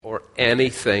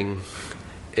anything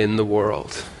in the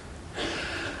world.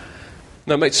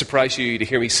 Now, it might surprise you to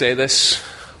hear me say this,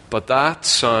 but that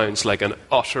sounds like an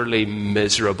utterly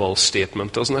miserable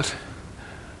statement, doesn't it?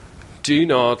 Do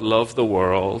not love the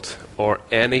world or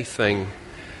anything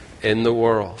in the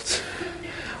world.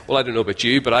 Well, I don't know about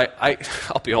you, but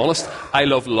I'll be honest, I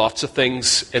love lots of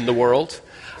things in the world.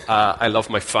 I love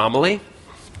my family.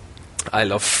 I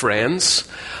love friends.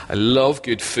 I love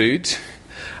good food.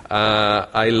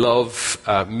 I love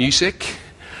music.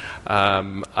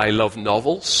 I love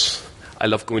novels. I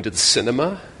love going to the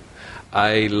cinema.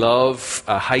 I love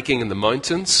hiking in the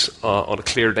mountains on a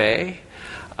clear day.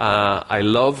 I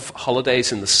love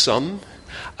holidays in the sun.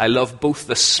 I love both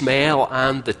the smell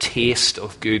and the taste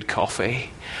of good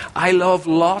coffee. I love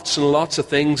lots and lots of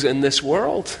things in this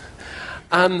world.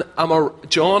 And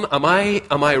John, am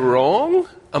I wrong?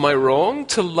 Am I wrong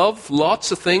to love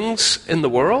lots of things in the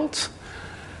world?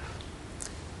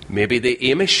 Maybe the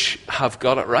Amish have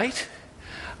got it right.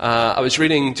 I was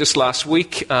reading just last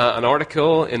week an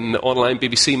article in the online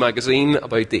BBC magazine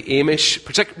about the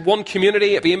Amish, one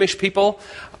community of Amish people,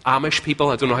 I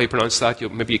don't know how you pronounce that,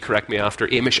 maybe you correct me after,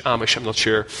 Amish, I'm not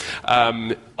sure,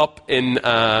 up in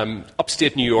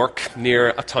upstate New York near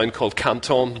a town called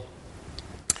Canton.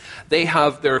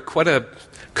 They're quite a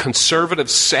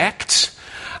conservative sect,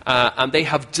 and they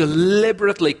have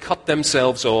deliberately cut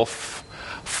themselves off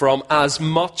from as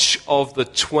much of the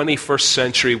 21st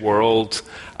century world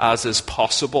as is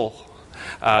possible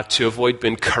to avoid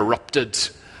being corrupted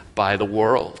by the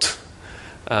world.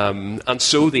 And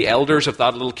so the elders of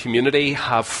that little community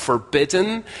have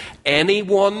forbidden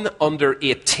anyone under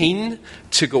 18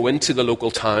 to go into the local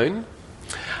town.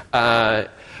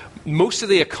 Most of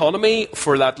the economy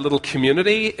for that little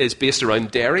community is based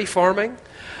around dairy farming.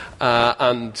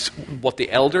 And what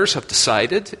the elders have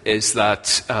decided is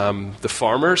that the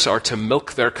farmers are to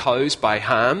milk their cows by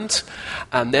hand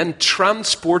and then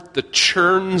transport the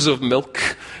churns of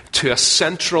milk to a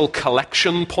central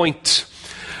collection point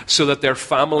so that their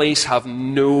families have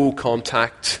no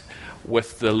contact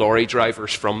with the lorry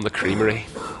drivers from the creamery,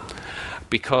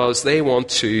 because they want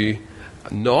to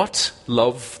not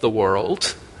love the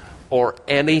world or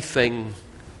anything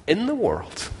in the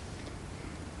world.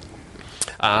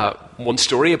 One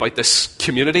story about this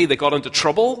community, they got into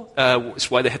trouble,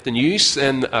 it's why they hit the news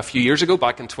a few years ago,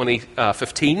 back in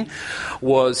 2015,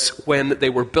 was when they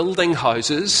were building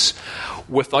houses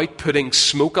without putting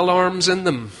smoke alarms in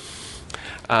them.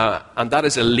 And that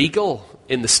is illegal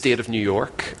in the state of New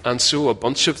York. And so a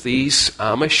bunch of these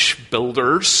Amish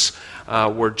builders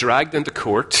were dragged into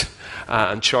court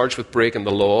and charged with breaking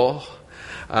the law.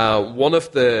 One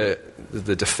of the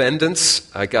defendants,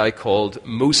 a guy called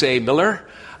Mose Miller,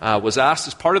 was asked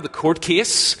as part of the court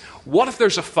case, what if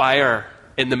there's a fire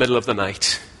in the middle of the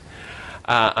night?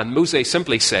 And Mose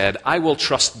simply said, I will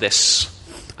trust this.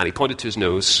 And he pointed to his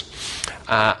nose.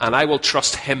 And I will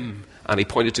trust him. And he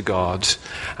pointed to God.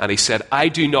 And he said, I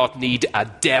do not need a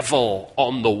devil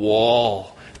on the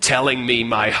wall telling me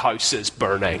my house is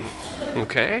burning.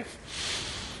 Okay?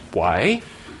 Why?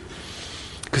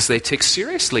 Because they take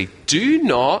seriously, do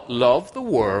not love the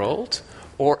world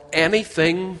or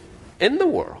anything in the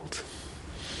world.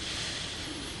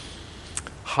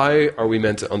 How are we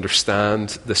meant to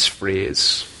understand this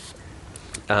phrase?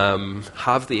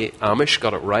 Have the Amish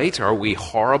got it right? Are we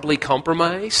horribly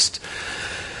compromised?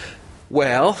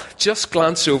 Well, just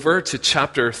glance over to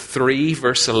chapter 3,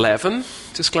 verse 11.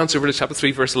 Just glance over to chapter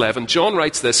 3, verse 11. John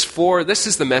writes this, for this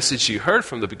is the message you heard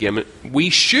from the beginning. We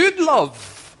should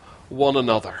love one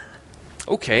another.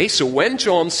 Okay, so when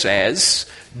John says,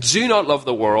 do not love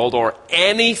the world or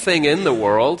anything in the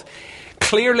world,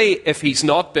 clearly if he's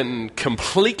not been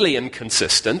completely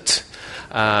inconsistent,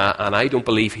 and I don't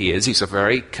believe he is, he's a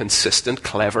very consistent,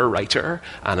 clever writer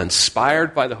and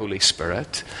inspired by the Holy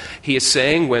Spirit, he is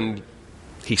saying when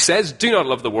he says do not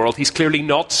love the world, he's clearly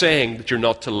not saying that you're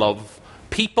not to love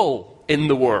people in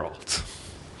the world.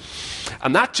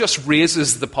 And that just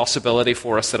raises the possibility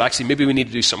for us that actually maybe we need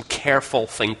to do some careful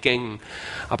thinking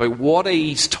about what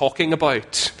he's talking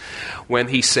about when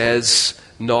he says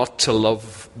not to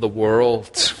love the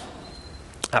world.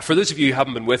 For those of you who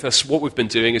haven't been with us, what we've been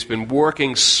doing is been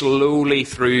working slowly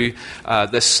through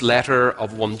this letter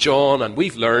of 1 John, and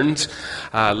we've learned,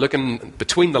 looking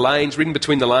between the lines, reading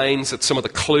between the lines at some of the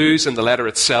clues in the letter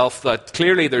itself, that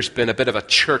clearly there's been a bit of a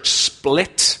church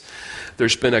split.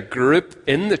 There's been a group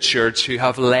in the church who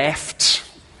have left.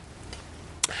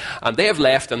 And they have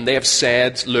left and they have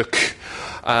said, look,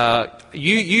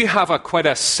 you have quite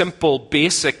a simple,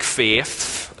 basic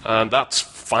faith, and that's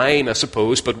fine, I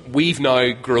suppose, but we've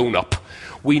now grown up.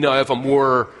 We now have a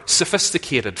more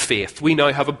sophisticated faith. We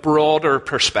now have a broader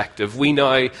perspective. We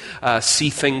now see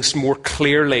things more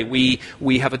clearly.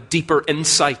 We have a deeper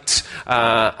insight,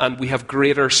 and we have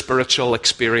greater spiritual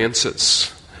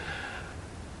experiences.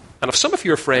 And if some of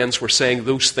your friends were saying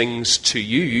those things to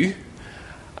you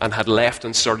and had left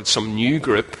and started some new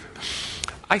group,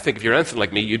 I think if you're anything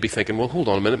like me, you'd be thinking, well, hold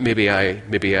on a minute, maybe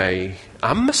I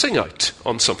am missing out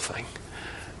on something.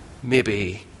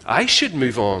 Maybe I should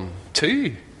move on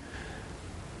too.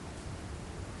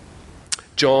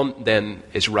 John then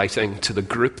is writing to the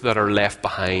group that are left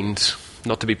behind,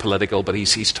 not to be political, but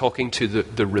he's talking to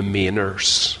the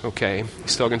remainers, okay?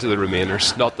 He's talking to the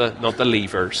remainers, not the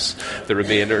leavers, the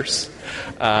remainers.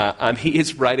 And he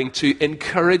is writing to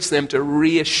encourage them, to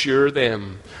reassure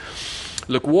them.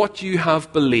 Look, what you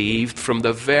have believed from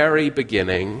the very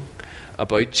beginning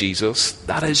about Jesus,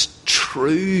 that is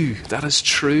true. That is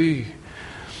true.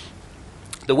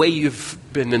 The way you've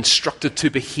been instructed to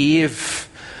behave,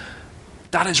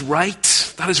 that is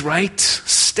right. That is right.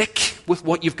 Stick with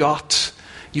what you've got.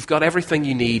 You've got everything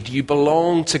you need. You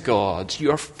belong to God.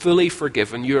 You are fully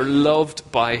forgiven. You're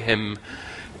loved by Him.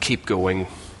 Keep going.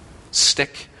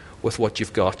 Stick with what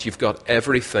you've got. You've got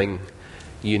everything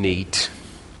you need.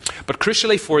 But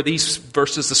crucially for these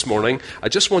verses this morning, I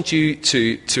just want you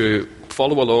to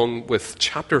follow along with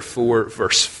chapter 4,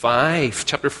 verse 5.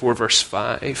 Chapter 4, verse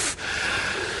 5.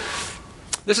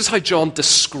 This is how John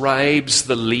describes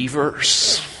the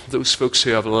leavers, those folks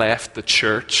who have left the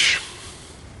church.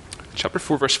 Chapter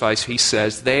 4, verse 5, he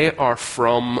says, they are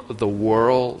from the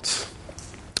world,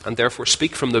 and therefore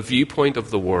speak from the viewpoint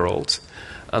of the world,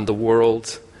 and the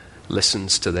world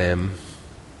listens to them.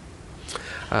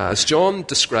 As John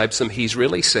describes them, he's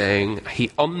really saying,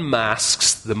 he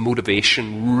unmasks the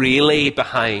motivation really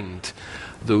behind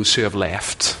those who have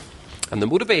left. And the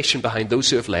motivation behind those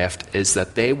who have left is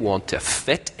that they want to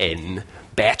fit in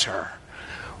better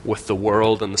with the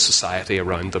world and the society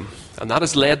around them. And that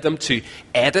has led them to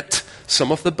edit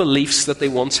some of the beliefs that they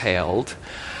once held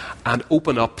and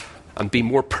open up and be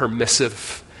more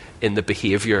permissive in the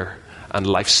behavior and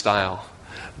lifestyle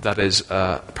that is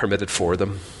permitted for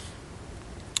them.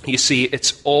 You see,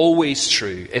 it's always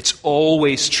true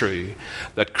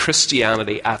that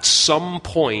Christianity at some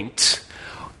point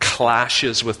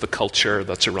clashes with the culture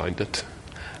that's around it.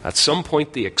 At some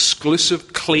point, the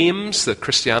exclusive claims that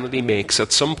Christianity makes,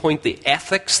 at some point, the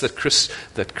ethics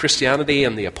that Christianity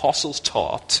and the apostles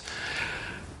taught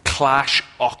clash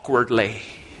awkwardly,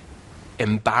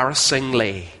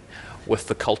 embarrassingly with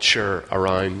the culture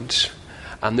around.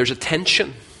 And there's a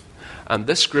tension. And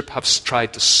this group has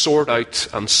tried to sort out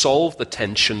and solve the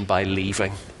tension by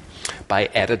leaving, by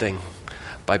editing,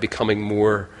 by becoming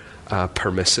more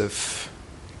permissive,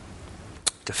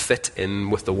 to fit in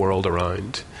with the world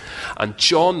around. And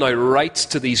John now writes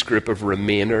to these group of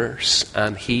remainers,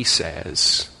 and he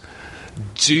says,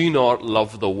 do not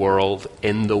love the world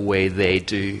in the way they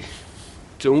do.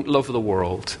 Don't love the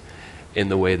world in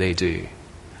the way they do.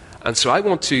 And so I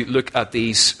want to look at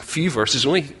these few verses,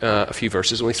 only 3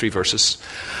 verses,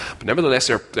 but nevertheless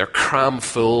they're cram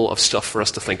full of stuff for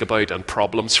us to think about and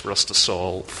problems for us to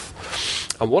solve.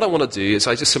 And what I want to do is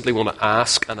I just simply want to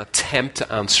ask and attempt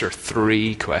to answer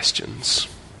 3 questions.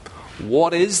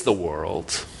 What is the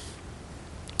world?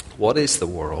 What is the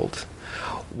world?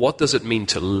 What does it mean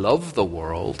to love the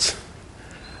world?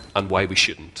 And why we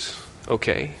shouldn't.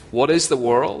 Okay, what is the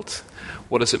world?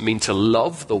 What does it mean to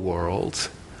love the world?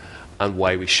 And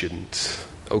why we shouldn't.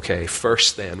 Okay,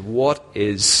 first then, what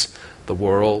is the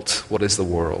world? What is the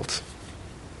world?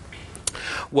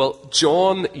 Well,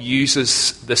 John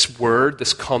uses this word,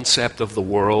 this concept of the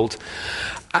world,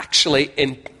 actually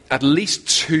in at least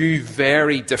 2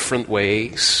 very different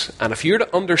ways. And if you're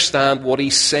to understand what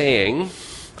he's saying,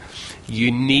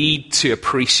 you need to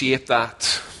appreciate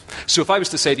that. So if I was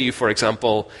to say to you, for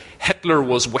example, Hitler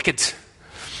was wicked,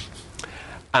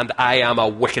 and I am a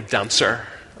wicked dancer,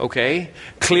 okay?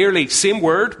 Clearly, same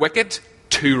word, wicked,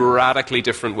 2 radically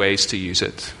different ways to use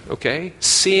it, okay?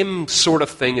 Same sort of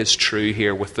thing is true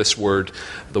here with this word,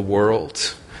 the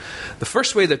world. The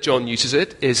first way that John uses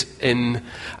it is in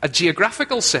a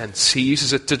geographical sense. He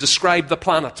uses it to describe the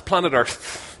planet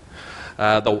Earth,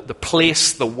 the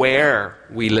place, the where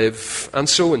we live. And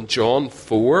so in John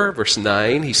 4, verse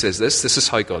 9, he says this is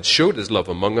how God showed his love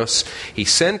among us. He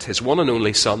sent his one and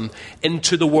only Son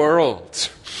into the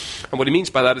world. And what he means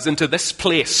by that is into this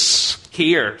place,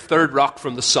 here, third rock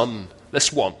from the sun,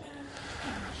 this one.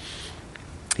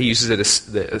 He uses it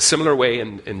a similar way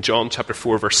in John chapter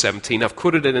 4, verse 17. I've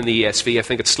quoted it in the ESV. I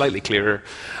think it's slightly clearer.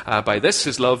 By this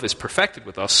his love is perfected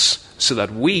with us, so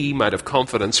that we might have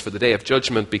confidence for the day of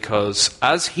judgment, because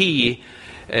as he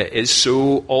is,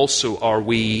 so also are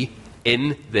we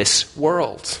in this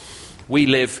world. We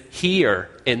live here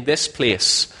in this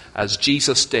place as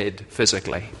Jesus did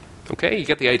physically. Okay, you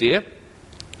get the idea?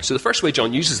 So the first way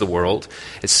John uses the world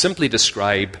is simply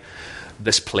describe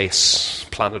this place,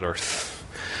 planet Earth.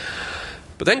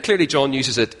 But then clearly John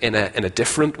uses it in a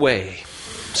different way.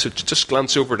 So just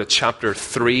glance over to chapter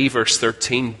 3, verse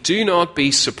 13. Do not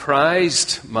be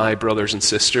surprised, my brothers and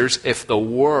sisters, if the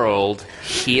world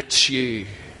hates you.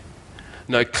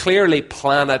 Now clearly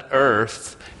planet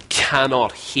Earth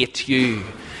cannot hate you.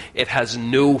 It has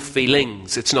no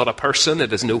feelings. It's not a person.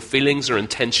 It has no feelings or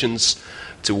intentions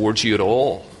towards you at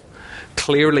all.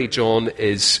 Clearly John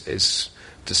is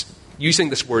just using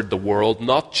this word, the world,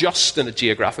 not just in a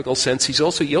geographical sense. He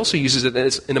also uses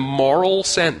it in a moral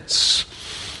sense.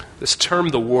 This term,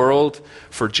 the world,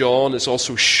 for John is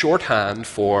also shorthand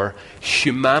for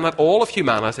humanity, all of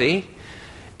humanity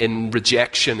in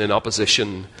rejection, in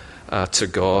opposition to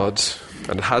God.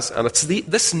 And it's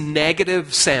this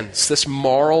negative sense, this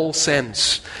moral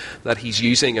sense that he's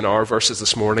using in our verses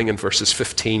this morning, in verses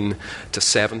 15 to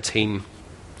 17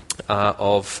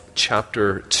 of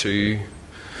chapter 2.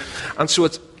 And so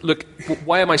look,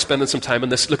 why am I spending some time on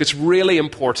this? Look, it's really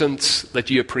important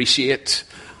that you appreciate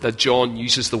that John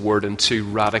uses the word in two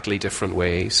radically different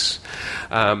ways.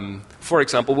 For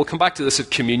example, we'll come back to this at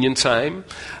communion time,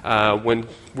 when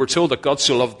we're told that God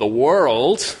so loved the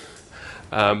world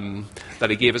that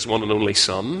he gave his one and only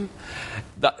Son.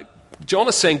 That John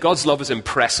is saying God's love is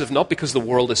impressive, not because the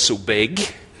world is so big,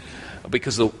 but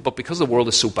because the world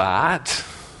is so bad.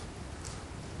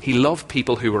 He loved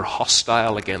people who were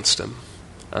hostile against him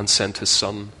and sent his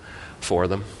Son for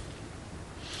them.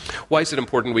 Why is it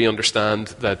important we understand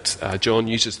that John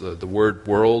uses the word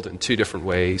world in two different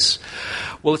ways?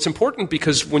 Well, it's important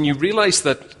because when you realize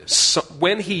that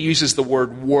when he uses the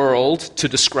word world to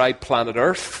describe planet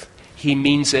Earth, he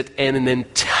means it in an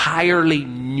entirely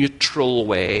neutral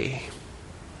way.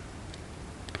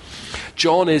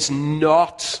 John is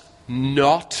not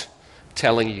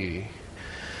telling you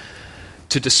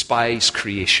to despise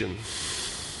creation,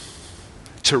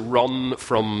 to run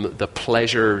from the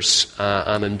pleasures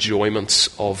and enjoyments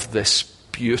of this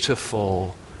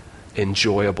beautiful,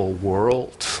 enjoyable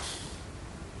world.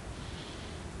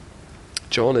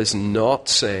 John is not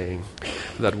saying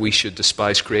that we should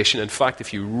despise creation. In fact,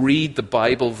 if you read the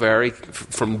Bible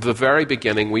from the very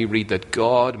beginning, we read that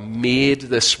God made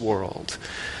this world.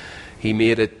 He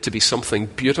made it to be something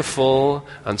beautiful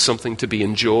and something to be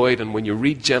enjoyed. And when you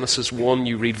read Genesis 1,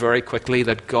 you read very quickly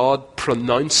that God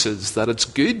pronounces that it's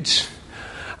good.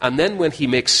 And then when he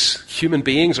makes human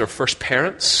beings, our first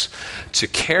parents, to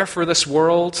care for this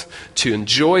world, to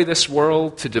enjoy this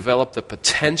world, to develop the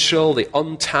potential, the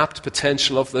untapped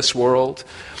potential of this world,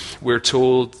 we're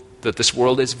told that this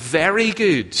world is very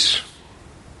good.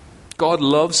 God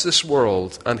loves this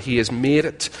world, and he has made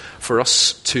it for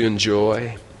us to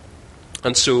enjoy.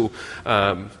 And so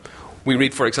we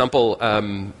read, for example,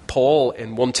 Paul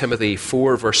in 1 Timothy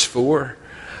 4, verse 4,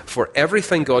 for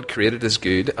everything God created is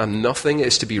good, and nothing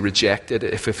is to be rejected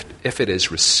if it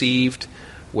is received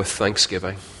with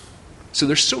thanksgiving. So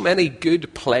there's so many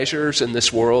good pleasures in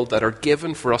this world that are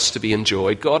given for us to be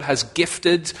enjoyed. God has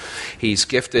he's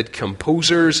gifted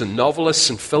composers and novelists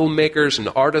and filmmakers and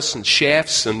artists and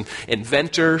chefs and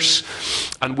inventors,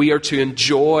 and we are to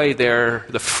enjoy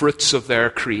the fruits of their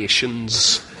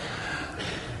creations.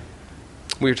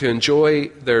 We're to enjoy,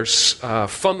 there's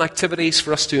fun activities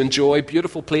for us to enjoy,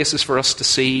 beautiful places for us to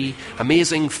see,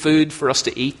 amazing food for us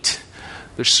to eat.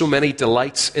 There's so many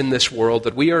delights in this world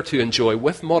that we are to enjoy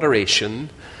with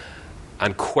moderation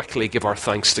and quickly give our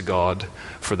thanks to God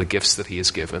for the gifts that he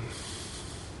has given.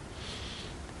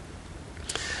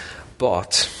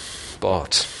 But,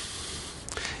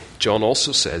 John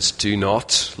also says, do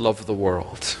not love the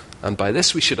world. And by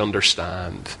this we should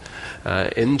understand,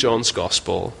 in John's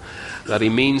Gospel, that he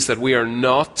means that we are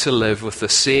not to live with the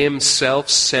same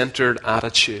self-centered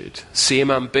attitude, same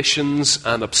ambitions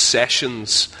and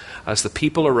obsessions as the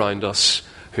people around us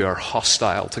who are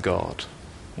hostile to God.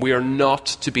 We are not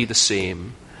to be the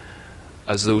same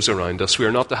as those around us. We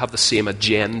are not to have the same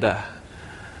agenda,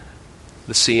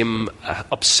 the same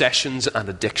obsessions and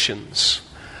addictions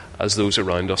as those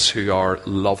around us who are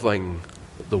loving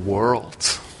the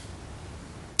world.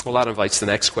 Well, that invites the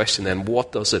next question then.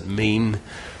 What does it mean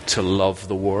to love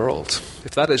the world?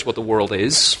 If that is what the world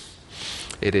is,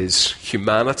 it is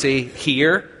humanity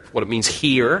here. What it means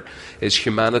here is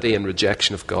humanity in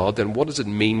rejection of God. Then what does it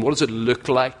mean? What does it look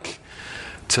like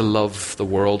to love the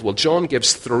world? Well, John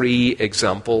gives three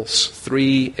examples.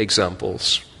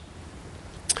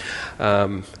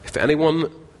 If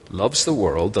anyone loves the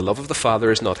world, the love of the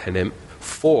Father is not in him.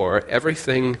 For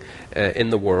everything in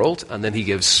the world, and then he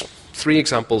gives 3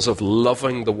 examples of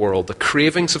loving the world: the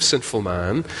cravings of sinful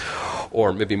man,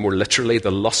 or maybe more literally,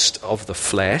 the lust of the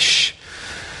flesh,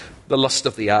 the lust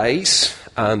of the eyes,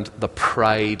 and the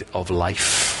pride of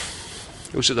life.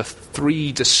 Those are the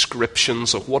 3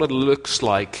 descriptions of what it looks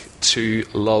like to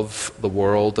love the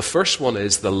world. The first one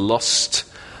is the lust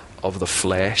of the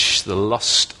flesh, the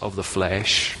lust of the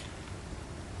flesh.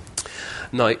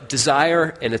 Now,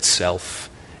 desire in itself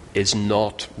is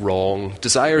not wrong.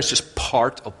 Desire is just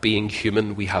part of being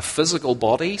human. We have physical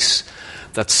bodies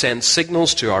that send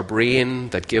signals to our brain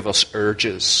that give us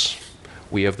urges.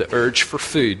 We have the urge for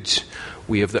food.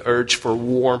 We have the urge for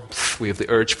warmth. We have the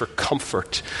urge for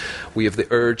comfort. We have the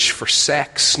urge for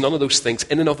sex. None of those things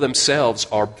in and of themselves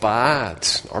are bad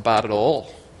at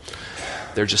all.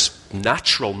 They're just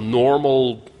natural,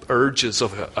 normal urges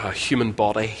of a human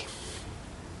body.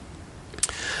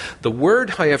 The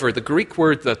word, however, the Greek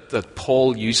word that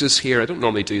Paul uses here, I don't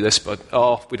normally do this, but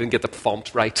we didn't get the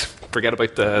font right. Forget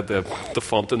about the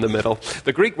font in the middle.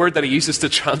 The Greek word that he uses to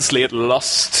translate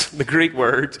lust,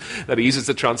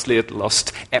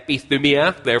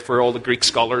 epithumia, there for all the Greek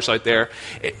scholars out there,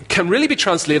 it can really be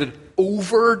translated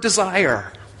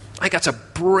over-desire. I think that's a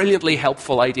brilliantly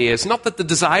helpful idea. It's not that the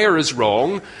desire is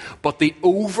wrong, but the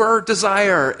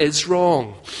over-desire is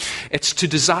wrong. It's to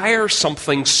desire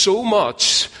something so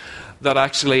much that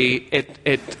actually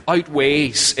it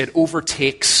outweighs, it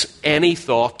overtakes any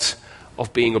thought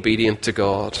of being obedient to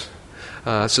God.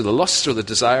 So the lust or the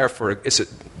desire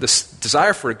this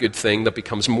desire for a good thing that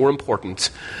becomes more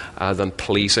important than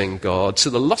pleasing God.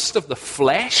 So the lust of the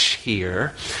flesh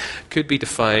here could be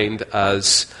defined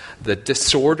as the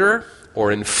disorder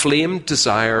or inflamed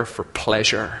desire for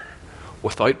pleasure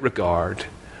without regard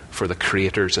for the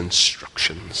Creator's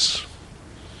instructions.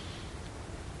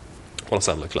 What does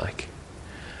that look like?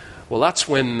 Well, that's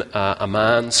when a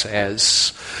man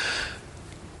says,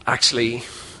 actually,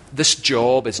 this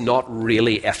job is not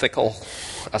really ethical.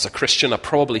 As a Christian, I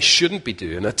probably shouldn't be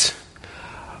doing it,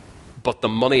 but the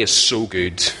money is so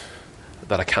good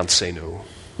that I can't say no.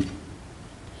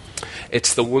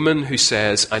 It's the woman who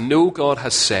says, I know God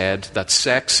has said that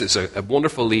sex is a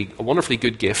wonderfully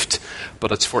good gift,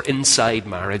 but it's for inside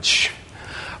marriage.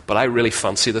 But I really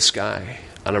fancy this guy,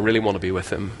 and I really want to be with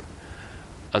him,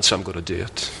 and so I'm going to do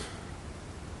it.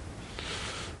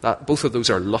 Both of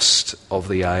those are lust of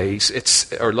the eyes,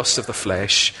 or lust of the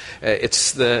flesh.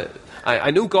 I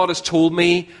know God has told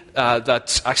me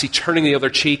that actually turning the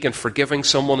other cheek and forgiving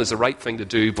someone is the right thing to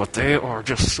do, but they are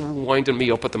just so winding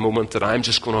me up at the moment that I'm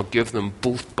just going to give them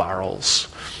both barrels.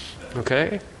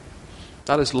 Okay?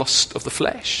 That is lust of the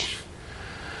flesh.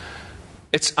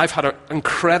 I've had an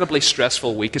incredibly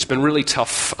stressful week. It's been really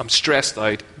tough. I'm stressed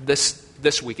out.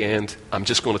 This weekend, I'm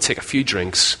just going to take a few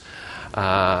drinks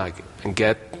and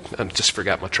just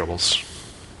forget my troubles.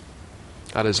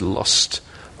 That is lust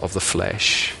of the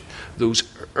flesh. Those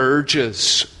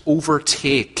urges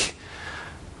overtake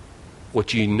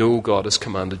what you know God has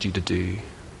commanded you to do.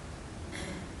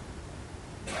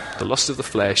 The lust of the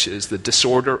flesh is the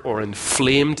disorder or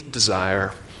inflamed desire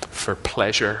for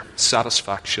pleasure,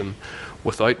 satisfaction,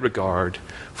 without regard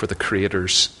for the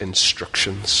Creator's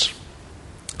instructions.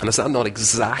 And is that not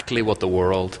exactly what the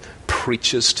world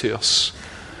preaches to us?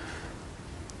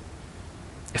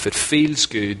 If it feels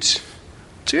good,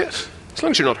 do it. As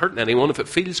long as you're not hurting anyone, if it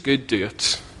feels good, do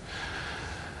it.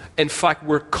 In fact,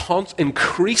 we're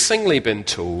increasingly been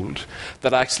told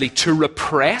that actually to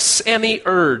repress any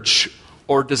urge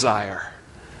or desire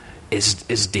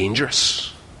is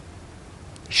dangerous.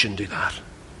 You shouldn't do that.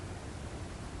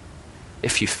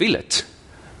 If you feel it,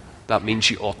 that means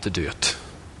you ought to do it.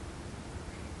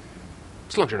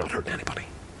 As long as you're not hurting anybody.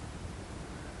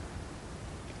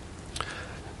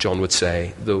 John would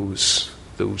say those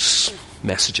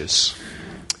messages,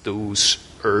 those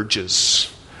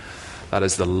urges, that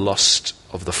is the lust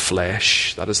of the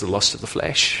flesh. That is the lust of the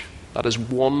flesh. That is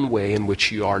one way in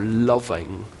which you are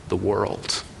loving the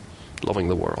world. Loving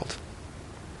the world.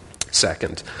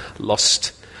 Second,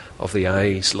 lust of the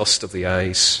eyes. Lust of the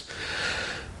eyes.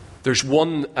 There's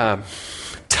one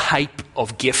type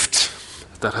of gift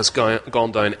that has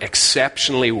gone down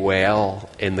exceptionally well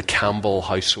in the Campbell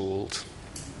household.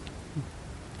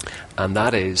 And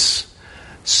that is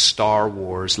Star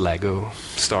Wars Lego.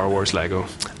 Star Wars Lego.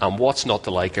 And what's not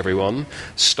to like, everyone?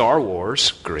 Star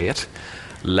Wars, great.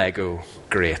 Lego,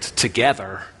 great.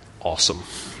 Together, awesome.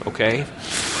 Okay?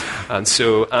 And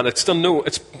it's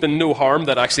been no harm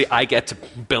that actually I get to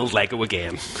build Lego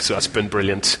again. So that's been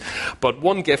brilliant. But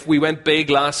one gift, we went big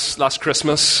last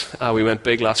Christmas.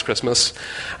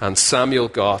 And Samuel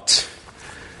got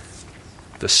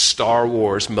the Star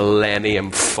Wars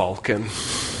Millennium Falcon.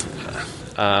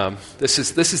 This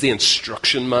is the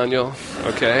instruction manual,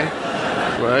 okay?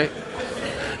 Right?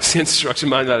 It's the instruction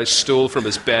manual that I stole from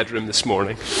his bedroom this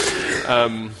morning.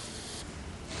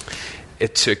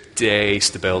 It took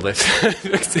days to build it.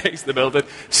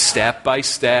 Step by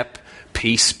step,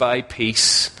 piece by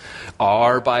piece,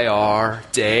 hour by hour,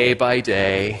 day by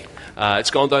day. It's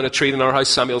gone down a tree in our house.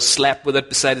 Samuel slept with it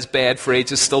beside his bed for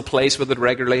ages, still plays with it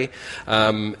regularly.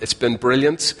 It's been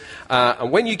brilliant.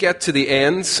 And when you get to the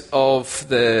end,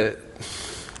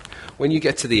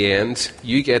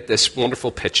 you get this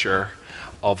wonderful picture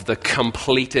of the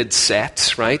completed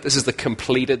set, right? This is the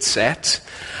completed set.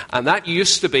 And that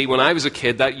used to be, when I was a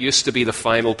kid, that used to be the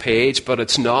final page, but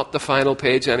it's not the final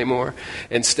page anymore.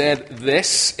 Instead,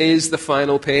 this is the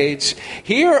final page.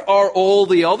 Here are all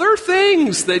the other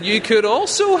things that you could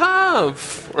also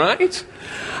have, right?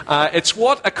 It's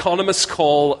what economists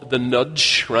call the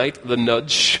nudge, right? The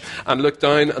nudge. And look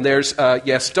down, and there's,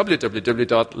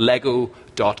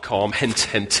 www.lego.com, hint,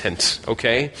 hint, hint,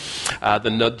 okay? The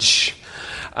nudge.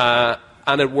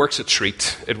 And it works a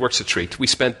treat. We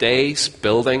spent days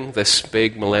building this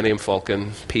big Millennium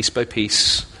Falcon, piece by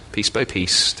piece,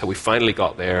 till we finally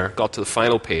got to the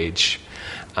final page,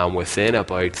 and within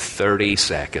about 30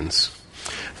 seconds,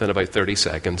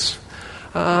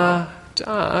 Dad,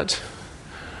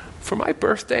 for my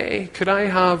birthday, could I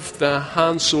have the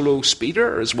Han Solo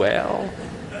speeder as well?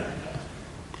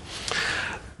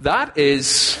 That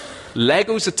is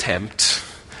Lego's attempt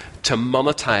to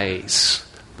monetize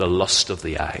the lust of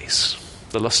the eyes.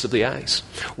 The lust of the eyes.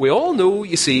 We all know,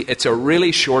 you see, it's a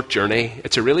really short journey.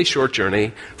 It's a really short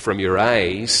journey from your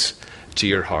eyes to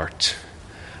your heart.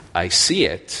 I see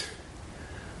it.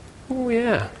 Oh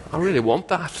yeah, I really want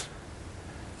that.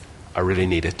 I really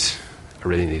need it.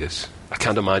 I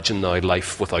can't imagine now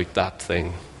life without that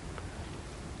thing.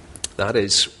 That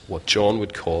is what John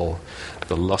would call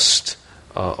the lust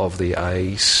of the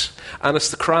eyes. And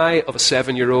it's the cry of a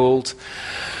 7-year-old.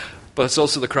 But it's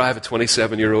also the cry of a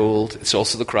 27-year-old. It's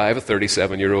also the cry of a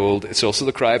 37-year-old. It's also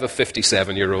the cry of a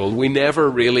 57-year-old. We never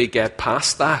really get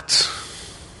past that.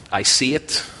 I see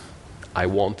it. I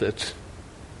want it.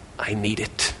 I need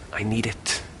it.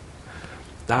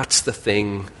 That's the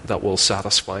thing that will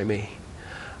satisfy me.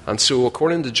 And so,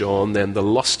 according to John, then, the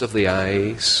lust of the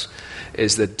eyes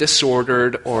is the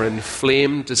disordered or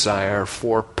inflamed desire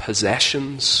for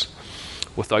possessions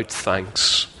without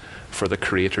thanks for the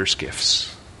Creator's gifts.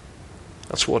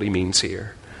 That's what he means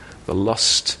here. The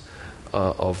lust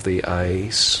of the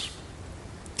eyes.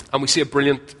 And we see a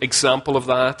brilliant example of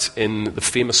that in the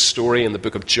famous story in the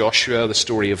book of Joshua, the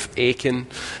story of Achan.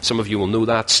 Some of you will know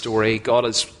that story. God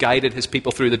has guided his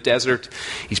people through the desert.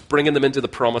 He's bringing them into the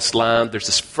promised land. There's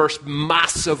this first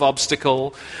massive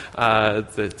obstacle,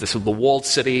 the walled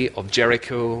city of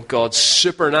Jericho. God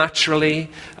supernaturally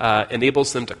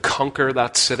enables them to conquer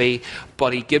that city,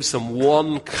 but he gives them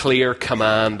one clear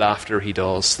command after he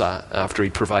does that, after he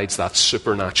provides that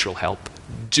supernatural help.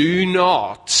 Do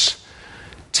not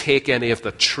take any of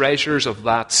the treasures of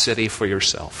that city for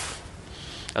yourself.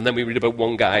 And then we read about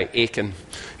one guy, Achan,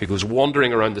 who goes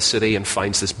wandering around the city and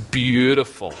finds this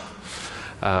beautiful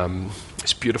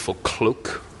cloak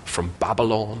from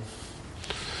Babylon.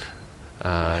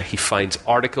 He finds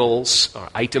articles or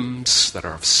items that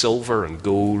are of silver and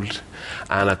gold.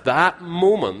 And at that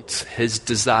moment, his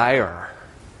desire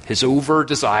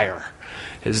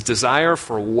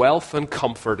for wealth and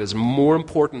comfort is more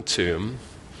important to him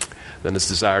than his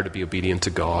desire to be obedient to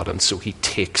God, and so he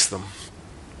takes them,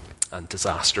 and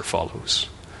disaster follows.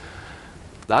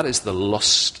 That is the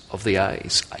lust of the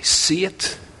eyes. I see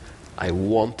it, I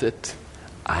want it,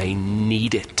 I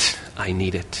need it.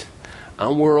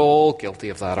 And we're all guilty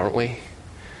of that, aren't we?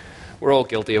 We're all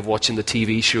guilty of watching the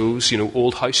TV shows,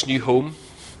 Old House, New Home,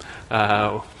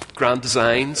 Grand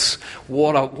Designs.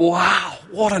 What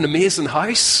an amazing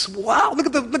house. Wow, look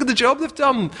at the job they've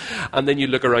done. And then you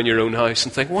look around your own house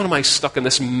and think, what am I stuck in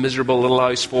this miserable little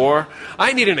house for?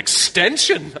 I need an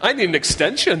extension.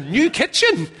 New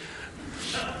kitchen.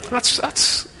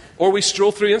 That's or we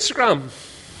stroll through Instagram.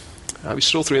 And we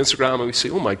say,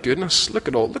 oh my goodness, look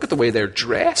at the way they're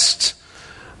dressed.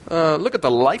 Look at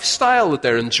the lifestyle that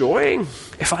they're enjoying.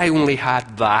 If I only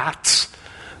had that,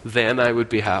 then I would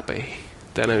be happy.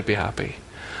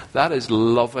 That is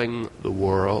loving the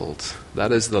world.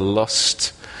 That is the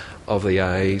lust of the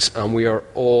eyes. And we are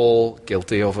all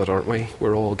guilty of it, aren't we?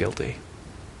 We're all guilty.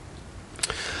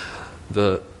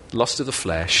 the lust of the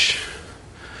flesh,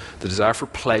 the desire for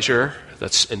pleasure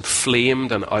that's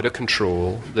inflamed and out of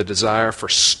control, the desire for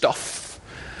stuff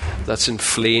that's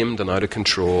inflamed and out of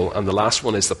control, and the last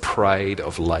one is the pride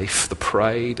of life. The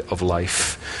pride of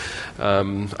life.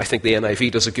 I think the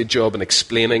NIV does a good job in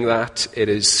explaining that. It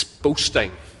is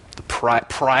boasting, the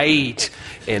pride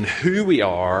in who we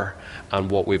are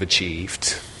and what we've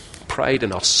achieved. Pride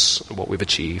in us and what we've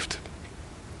achieved.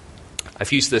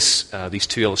 I've used these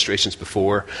two illustrations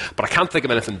before, but I can't think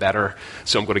of anything better,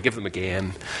 so I'm going to give them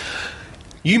again.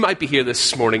 You might be here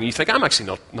this morning and you think, I'm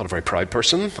actually not a very proud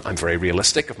person. I'm very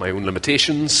realistic of my own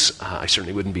limitations. I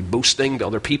certainly wouldn't be boasting to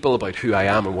other people about who I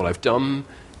am and what I've done.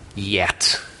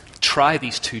 Yet, try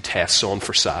these two tests on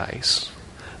for size.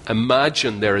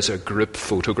 Imagine there is a group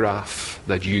photograph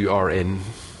that you are in.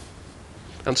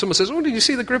 And someone says, oh, did you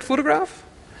see the group photograph?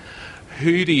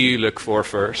 Who do you look for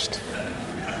first?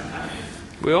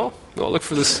 We all look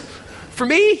for this. For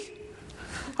me?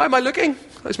 How am I looking?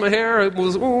 How's my hair?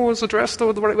 Was it dressed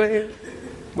the right way?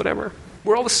 Whatever.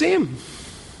 We're all the same.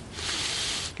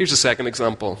 Here's a second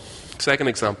example. Second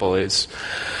example is,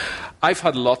 I've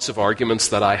had lots of arguments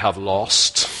that I have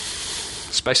lost,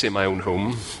 especially in my own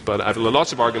home, but I've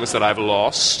lots of arguments that I've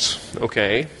lost,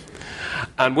 okay?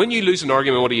 And when you lose an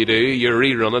argument, what do? You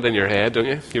rerun it in your head, don't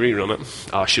you? You rerun it.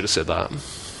 Oh, I should have said that.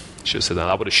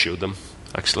 I would have showed them,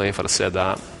 actually, if I'd have said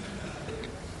that.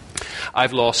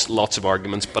 I've lost lots of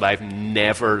arguments, but I've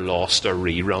never lost a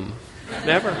rerun.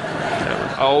 Never.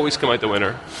 I always come out the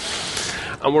winner.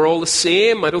 And we're all the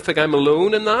same. I don't think I'm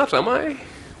alone in that, am I?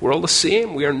 We're all the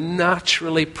same. We are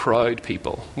naturally proud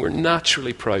people. We're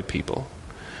naturally proud people.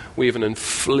 We have an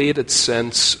inflated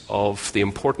sense of the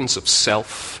importance of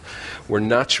self. We're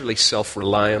naturally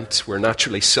self-reliant. We're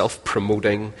naturally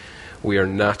self-promoting. We are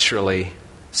naturally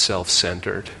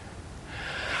self-centered.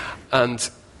 And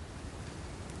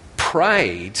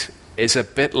pride is a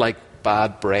bit like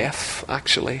bad breath,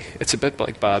 actually. It's a bit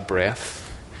like bad breath.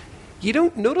 You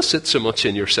don't notice it so much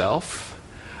in yourself,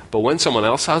 but when someone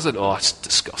else has it, oh, it's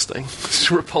disgusting. It's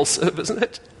repulsive, isn't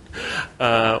it?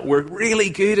 We're really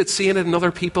good at seeing it in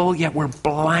other people, yet we're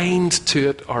blind to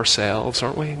it ourselves,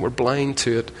 aren't we? We're blind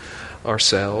to it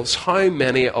ourselves. How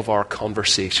many of our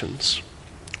conversations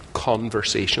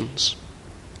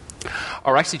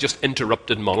are actually just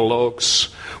interrupted monologues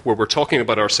where we're talking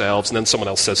about ourselves and then someone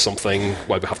else says something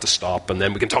while we have to stop and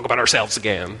then we can talk about ourselves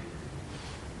again?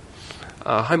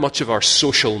 How much of our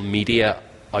social media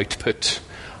output,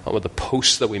 with the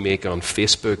posts that we make on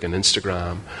Facebook and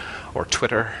Instagram or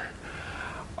Twitter,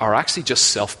 are actually just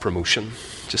self-promotion?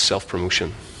 Just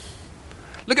self-promotion.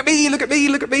 Look at me, look at me,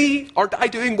 look at me. Aren't I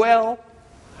doing well?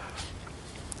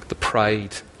 The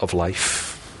pride of life.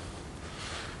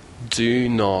 Do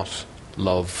not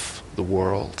love the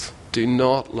world. Do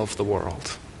not love the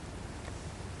world.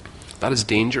 That is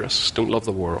dangerous. Don't love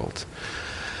the world.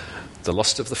 The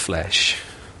lust of the flesh,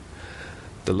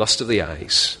 the lust of the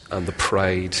eyes, and the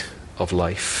pride of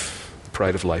life. The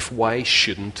pride of life. Why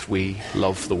shouldn't we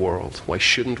love the world? Why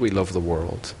shouldn't we love the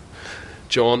world?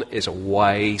 John is a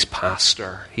wise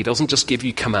pastor. He doesn't just give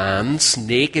you commands,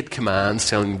 naked commands,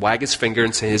 telling you wag his finger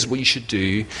and say, here's what you should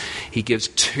do. He gives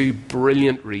two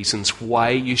brilliant reasons why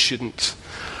you shouldn't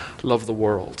love the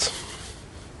world.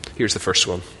 Here's the first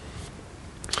one.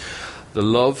 The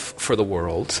love for the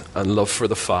world and love for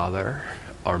the Father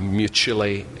are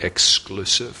mutually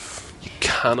exclusive. You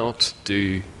cannot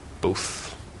do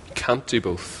both. You can't do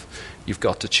both. You've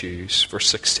got to choose. Verse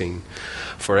 16.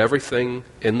 For everything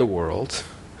in the world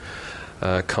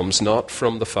comes not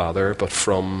from the Father, but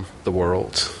from the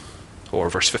world. Or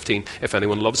verse 15. If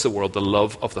anyone loves the world, the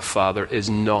love of the Father is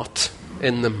not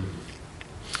in them.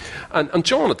 And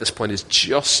John at this point is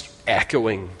just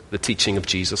echoing the teaching of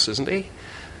Jesus, isn't he?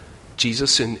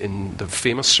 Jesus in the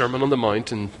famous Sermon on the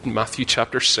Mount in Matthew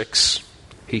chapter 6,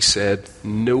 he said,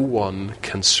 no one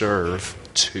can serve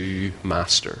two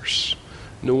masters.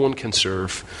 No one can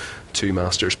serve two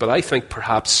masters. But I think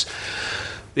perhaps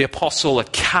the apostle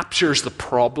that captures the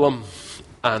problem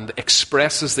and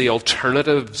expresses the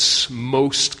alternatives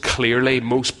most clearly,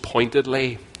 most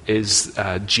pointedly, is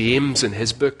James in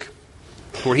his book,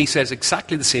 where he says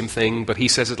exactly the same thing, but he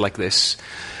says it like this.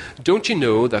 Don't you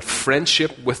know that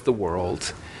friendship with the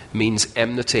world means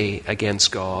enmity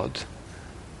against God?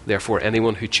 Therefore,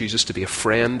 anyone who chooses to be a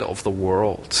friend of the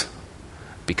world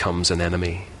becomes an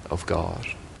enemy of God.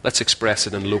 Let's express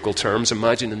it in local terms.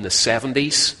 Imagine in the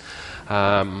 70s,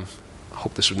 I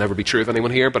hope this would never be true of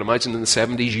anyone here, but imagine in the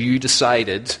 70s you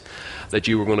decided that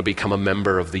you were going to become a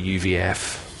member of the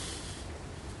UVF,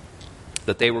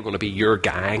 that they were going to be your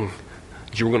gang,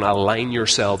 you were going to align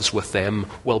yourselves with them.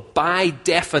 Well, by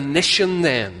definition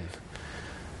then,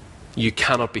 You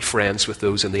cannot be friends with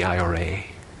those in the IRA.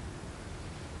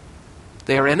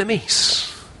 They are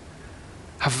enemies,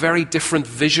 have very different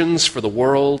visions for the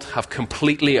world, have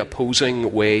completely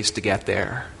opposing ways to get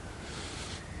there.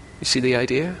 You see the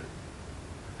idea?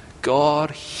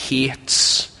 God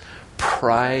hates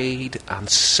pride and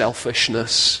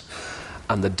selfishness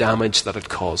and the damage that it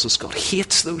causes. God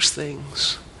hates those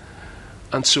things.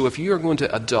 And so if you are going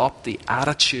to adopt the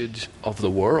attitude of the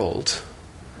world,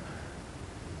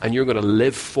 and you're going to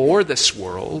live for this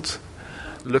world,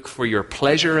 look for your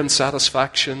pleasure and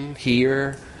satisfaction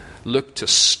here, look to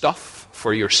stuff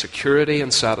for your security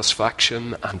and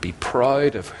satisfaction, and be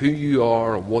proud of who you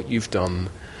are and what you've done,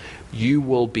 you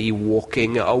will be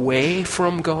walking away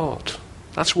from God.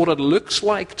 That's what it looks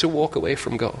like to walk away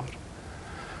from God.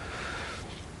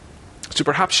 So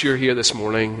perhaps you're here this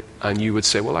morning and you would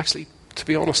say, well, actually, to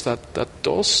be honest, that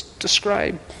does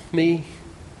describe me.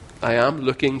 I am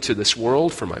looking to this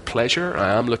world for my pleasure.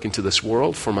 I am looking to this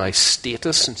world for my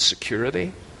status and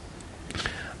security.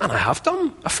 And I have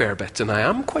done a fair bit, and I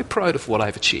am quite proud of what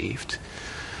I've achieved.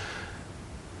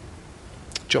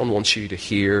 John wants you to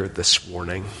hear this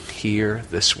warning. Hear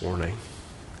this warning.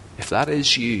 If that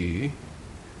is you,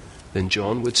 then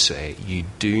John would say, you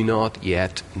do not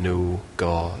yet know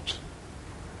God.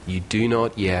 You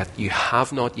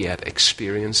have not yet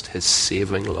experienced his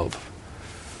saving love.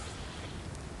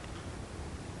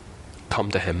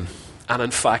 Come to him. And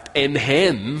in fact, in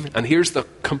him, and here's the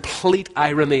complete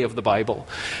irony of the Bible,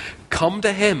 come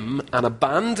to him and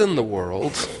abandon the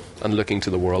world and looking to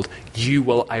the world, you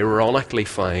will ironically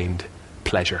find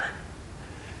pleasure.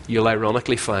 You'll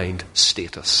ironically find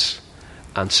status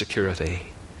and security,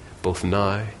 both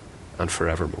now and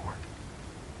forevermore.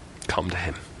 Come to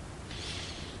him.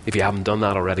 If you haven't done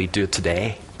that already, do it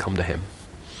today. Come to him.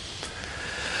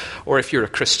 Or if you're a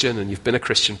Christian and you've been a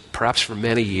Christian perhaps for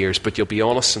many years, but you'll be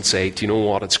honest and say, do you know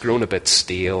what, it's grown a bit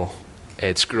stale,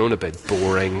 it's grown a bit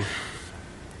boring,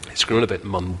 it's grown a bit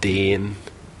mundane.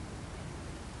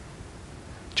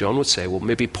 John would say, well,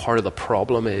 maybe part of the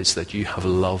problem is that you have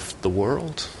loved the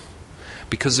world.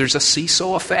 Because there's a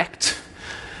seesaw effect.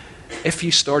 If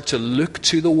you start to look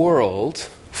to the world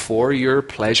for your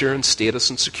pleasure and status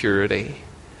and security,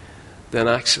 then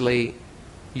actually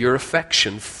your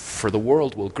affection for the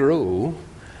world will grow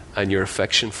and your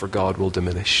affection for God will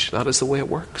diminish. That is the way it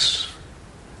works.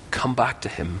 Come back to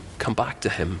him. Come back to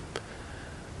him.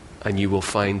 And you will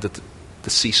find that the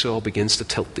seesaw begins to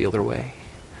tilt the other way.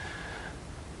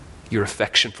 Your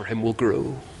affection for him will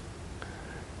grow.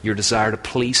 Your desire to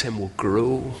please him will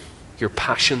grow. Your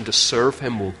passion to serve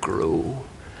him will grow.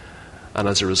 And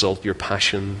as a result, your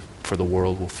passion for the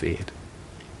world will fade.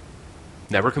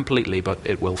 Never completely, but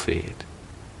it will fade.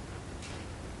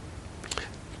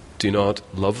 Do not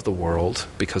love the world,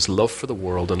 because love for the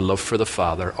world and love for the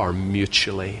Father are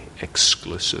mutually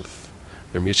exclusive.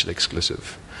 They're mutually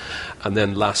exclusive. And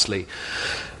then lastly,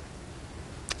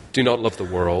 do not love the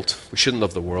world. We shouldn't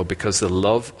love the world because the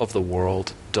love of the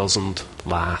world doesn't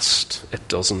last. It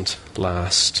doesn't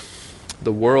last.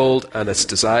 The world and its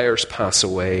desires pass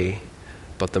away,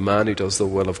 but the man who does the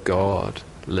will of God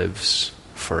lives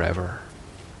forever.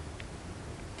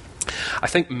 I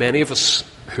think many of us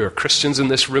who are Christians in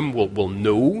this room will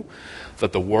know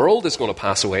that the world is going to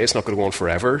pass away. It's not going to go on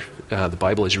forever. The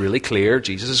Bible is really clear.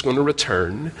 Jesus is going to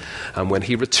return. And when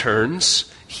he returns,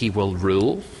 he will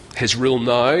rule. His rule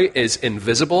now is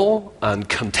invisible and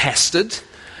contested.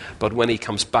 But when he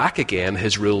comes back again,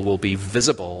 his rule will be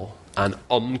visible and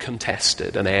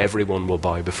uncontested. And everyone will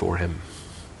bow before him.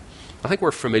 I think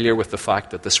we're familiar with the fact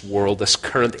that this world, this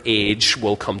current age,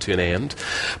 will come to an end.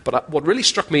 But what really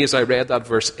struck me as I read that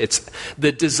verse, it's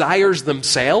the desires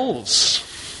themselves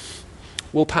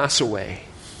will pass away.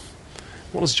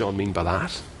 What does John mean by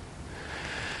that?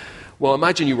 Well,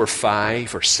 imagine you were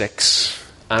 5 or 6,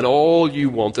 and all you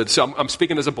wanted... So I'm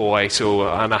speaking as a boy,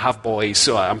 and I have boys,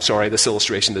 so I'm sorry, this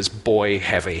illustration is boy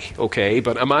heavy, okay?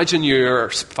 But imagine you're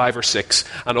 5 or 6,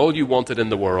 and all you wanted in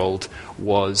the world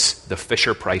was the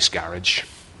Fisher-Price garage.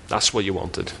 That's what you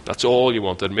wanted. That's all you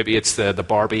wanted. Maybe it's the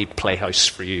Barbie playhouse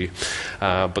for you.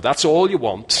 But that's all you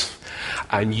want.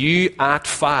 And you, at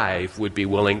 5, would be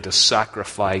willing to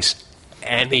sacrifice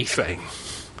anything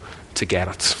to get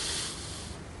it.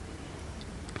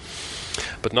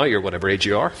 But now you're whatever age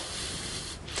you are.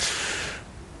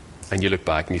 And you look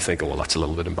back and you think, oh, well, that's a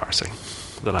little bit embarrassing.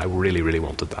 That I really, really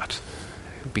wanted that.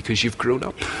 Because you've grown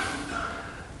up.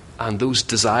 And those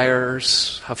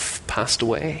desires have passed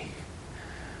away.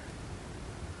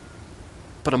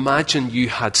 But imagine you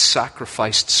had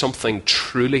sacrificed something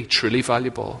truly, truly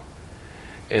valuable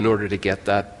in order to get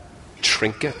that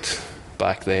trinket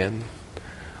back then.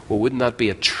 Well, wouldn't that be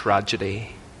a tragedy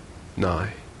now?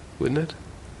 Wouldn't it?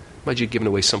 Imagine you giving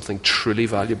away something truly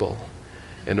valuable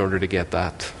in order to get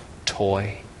that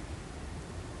toy.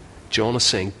 John is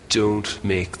saying, don't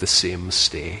make the same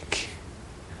mistake.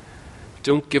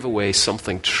 Don't give away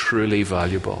something truly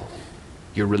valuable,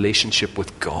 your relationship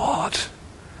with God,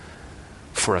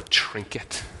 for a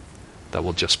trinket that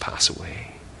will just pass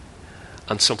away,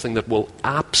 and something that will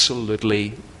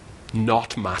absolutely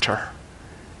not matter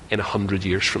in 100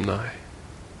 years from now.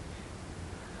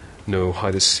 No,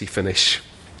 how does he finish?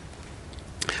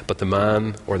 But the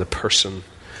man or the person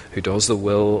who does the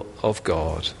will of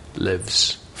God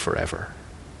lives forever.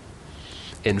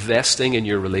 Investing in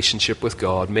your relationship with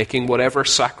God, making whatever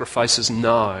sacrifices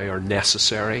now are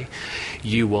necessary,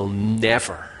 you will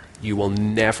never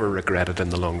regret it in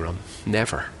the long run.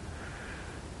 Never.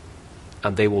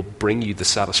 And they will bring you the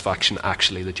satisfaction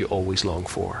actually that you always long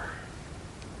for.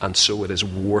 And so it is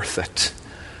worth it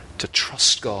to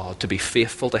trust God, to be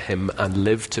faithful to Him and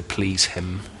live to please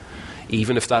Him,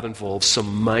 even if that involves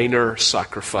some minor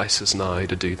sacrifices now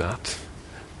to do that.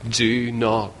 Do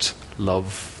not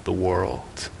love the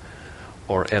world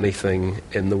or anything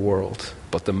in the world,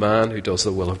 but the man who does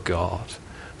the will of God,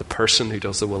 the person who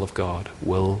does the will of God,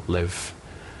 will live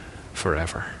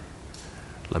forever.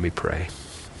 Let me pray.